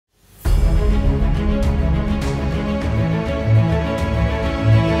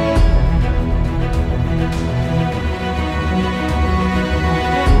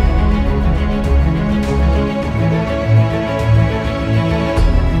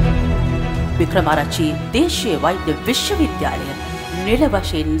Wickramarachchi දේශීය වෛද්‍ය විශ්වවිද්‍යාලය නිල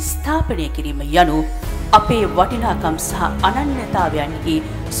වශයෙන් ස්ථාපනය කිරීම යනු අපේ වටිනාකම් සහ අනන්‍යතාවයන්හි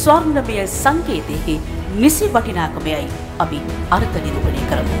ස්වර්ණමය සංකේතයෙහි නිසි වටිනාකමයි අපි අර්ථ නිරූපණය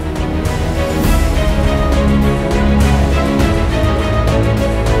කරමු.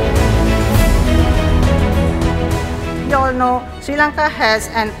 We all know Sri Lanka has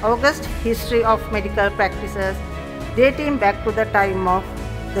an august history of medical practices dating back to the time of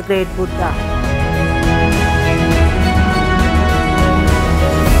the great Buddha.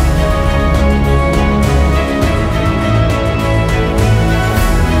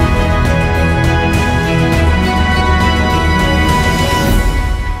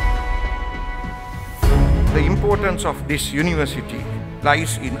 The importance of this university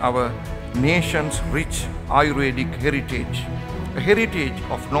lies in our nation's rich Ayurvedic heritage, a heritage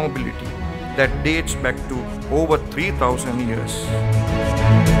of nobility that dates back to over 3,000 years.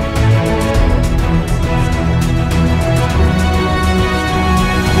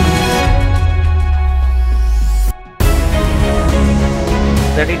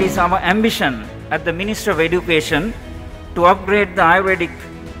 That it is our ambition at the Ministry of Education to upgrade the Ayurvedic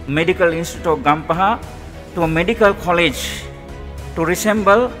Medical Institute of Gampaha to a medical college to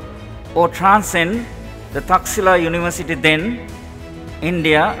resemble or transcend the Taxila University then,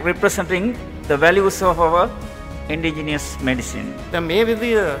 India, representing the values of our indigenous medicine. දැන් මේ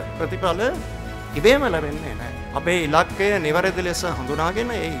විදිය ප්‍රතිඵල ඉබේම ලැබෙන්නේ නැහැ. අපේ ඉලක්කය නිවැරදි ලෙස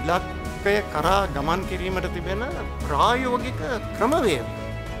හඳුනාගෙන ඒ ඉලක්කය කරා ගමන් කිරීමට තිබෙන ප්‍රායෝගික ක්‍රමවේද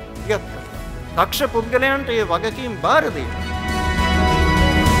ඉගත් කරලා දක්ෂ පුද්ගලයන්ට ඒ වගකීම් බාර දෙන්න.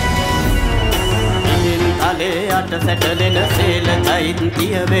 තලේ යට සැටලෙන සේල චෛත්‍ය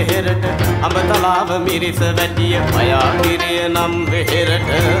වෙහෙරට අඹතලාව මිරිස වැටිය පයා කිරිය නම් වෙහෙරට